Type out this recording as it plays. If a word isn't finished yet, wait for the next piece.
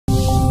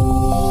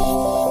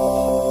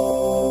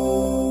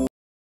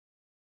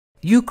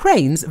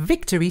Ukraine's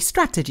victory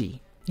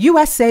strategy.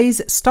 US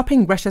says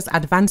stopping Russia's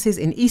advances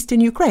in eastern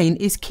Ukraine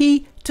is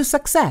key to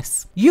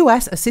success.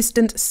 US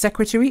Assistant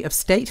Secretary of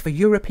State for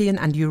European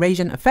and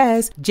Eurasian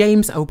Affairs,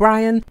 James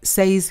O'Brien,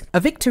 says a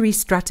victory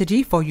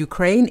strategy for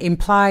Ukraine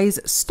implies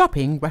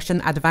stopping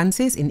Russian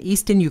advances in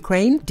eastern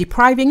Ukraine,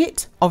 depriving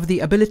it of the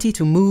ability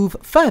to move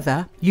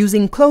further,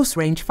 using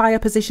close-range fire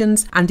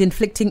positions and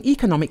inflicting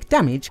economic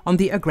damage on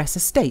the aggressor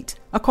state,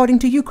 according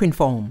to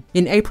Ukrinform.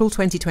 In April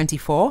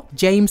 2024,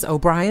 James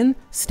O'Brien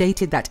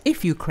stated that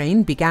if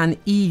Ukraine began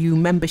EU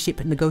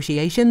membership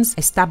negotiations,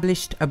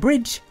 established a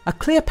bridge, a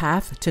clear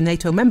path to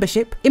NATO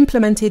membership,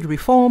 implemented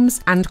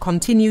reforms, and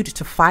continued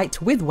to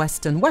fight with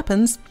Western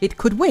weapons, it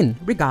could win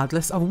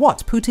regardless of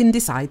what Putin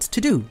decides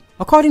to do.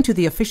 According to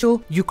the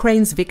official,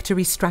 Ukraine's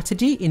victory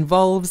strategy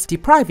involves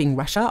depriving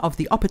Russia of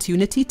the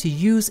opportunity to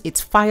use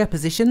its fire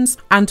positions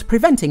and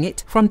preventing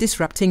it from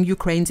disrupting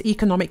Ukraine's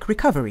economic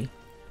recovery.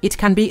 It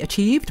can be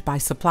achieved by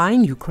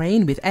supplying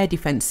Ukraine with air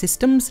defense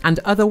systems and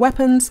other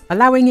weapons,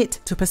 allowing it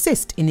to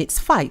persist in its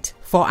fight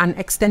for an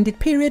extended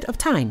period of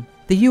time.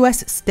 The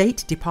US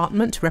State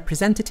Department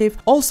representative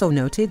also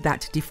noted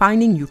that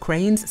defining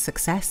Ukraine's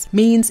success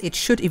means it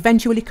should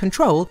eventually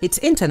control its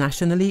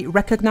internationally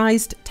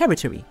recognized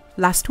territory.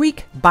 Last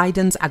week,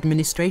 Biden's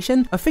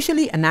administration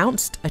officially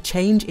announced a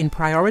change in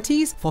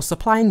priorities for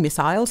supplying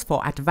missiles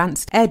for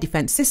advanced air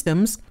defense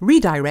systems,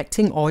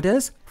 redirecting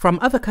orders from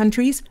other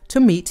countries to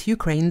meet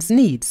Ukraine's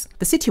needs.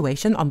 The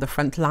situation on the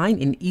front line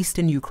in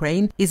eastern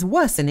Ukraine is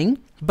worsening,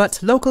 but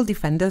local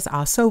defenders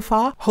are so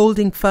far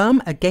holding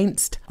firm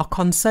against a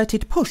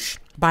concerted push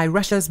by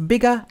Russia's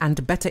bigger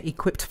and better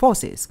equipped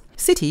forces.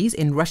 Cities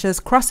in Russia's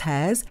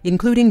crosshairs,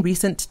 including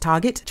recent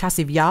target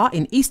Chasiv Yar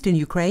in eastern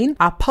Ukraine,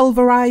 are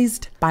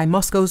pulverized by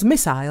Moscow's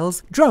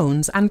missiles,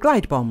 drones and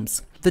glide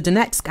bombs. The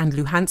Donetsk and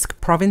Luhansk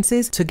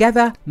provinces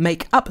together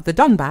make up the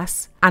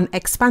Donbass, an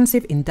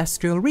expansive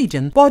industrial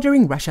region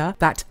bordering Russia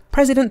that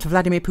President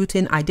Vladimir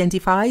Putin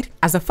identified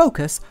as a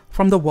focus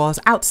from the war's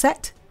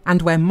outset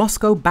and where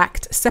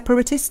Moscow-backed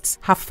separatists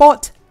have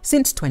fought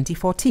since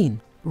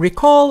 2014.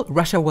 Recall,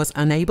 Russia was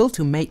unable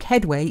to make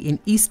headway in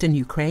eastern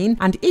Ukraine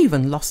and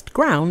even lost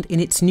ground in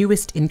its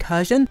newest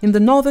incursion in the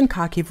northern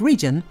Kharkiv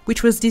region,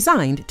 which was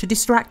designed to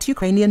distract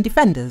Ukrainian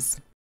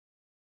defenders.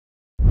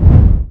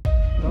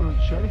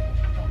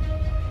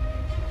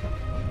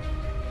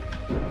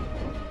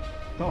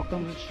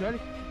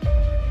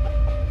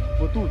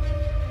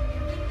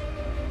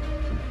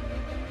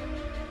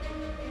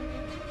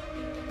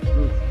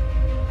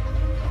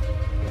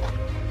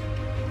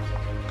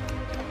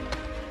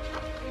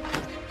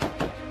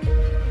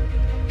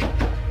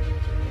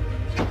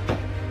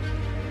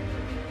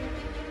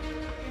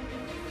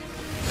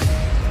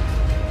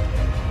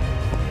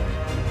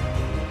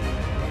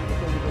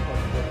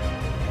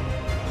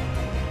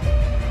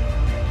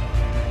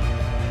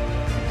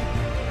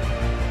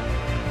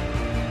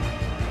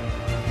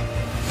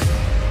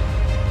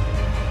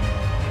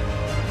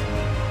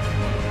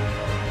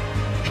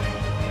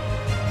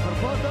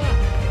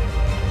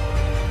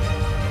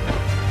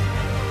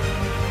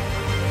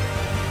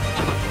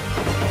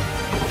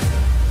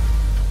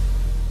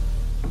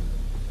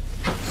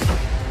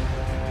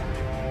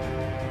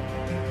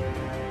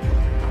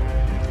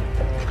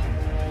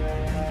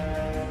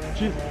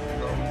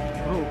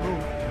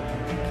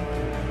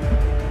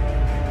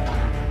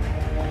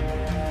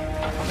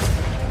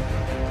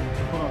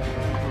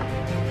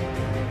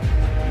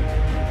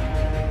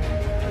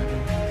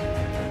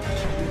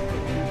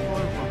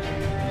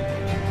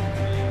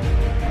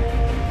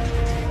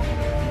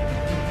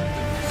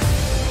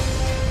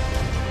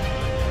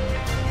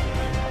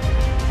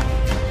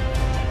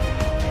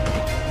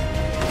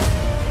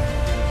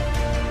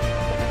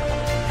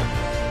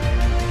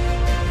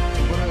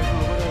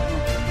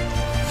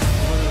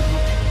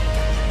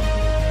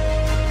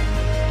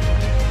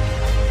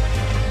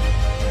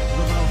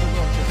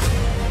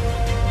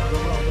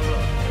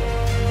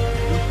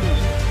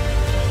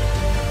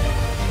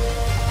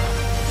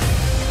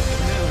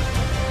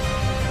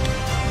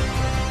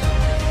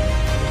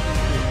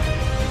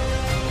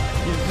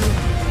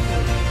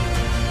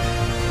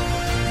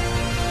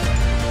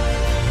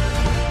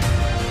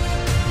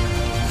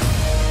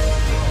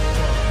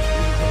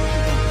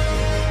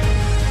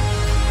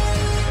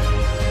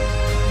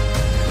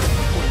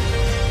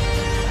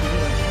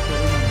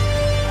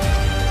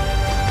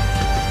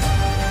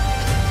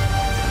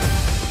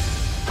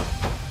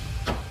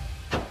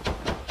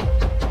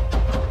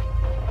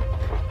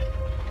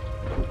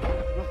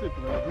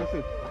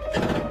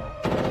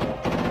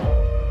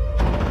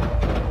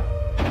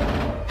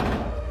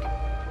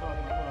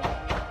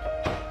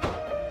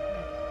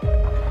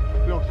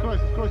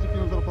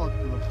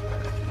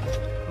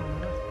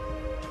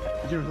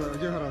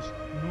 Где гараж?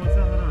 Ну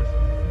це гараж.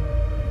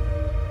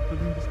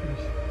 Ходимо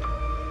скоріше.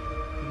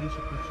 Скоріше,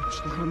 короче.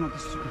 Что граната,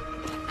 сука?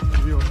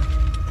 Дело.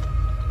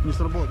 Не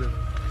сработает.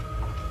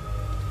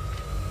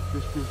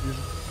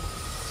 Вижу.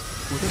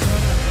 Вот это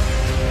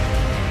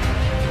гараж.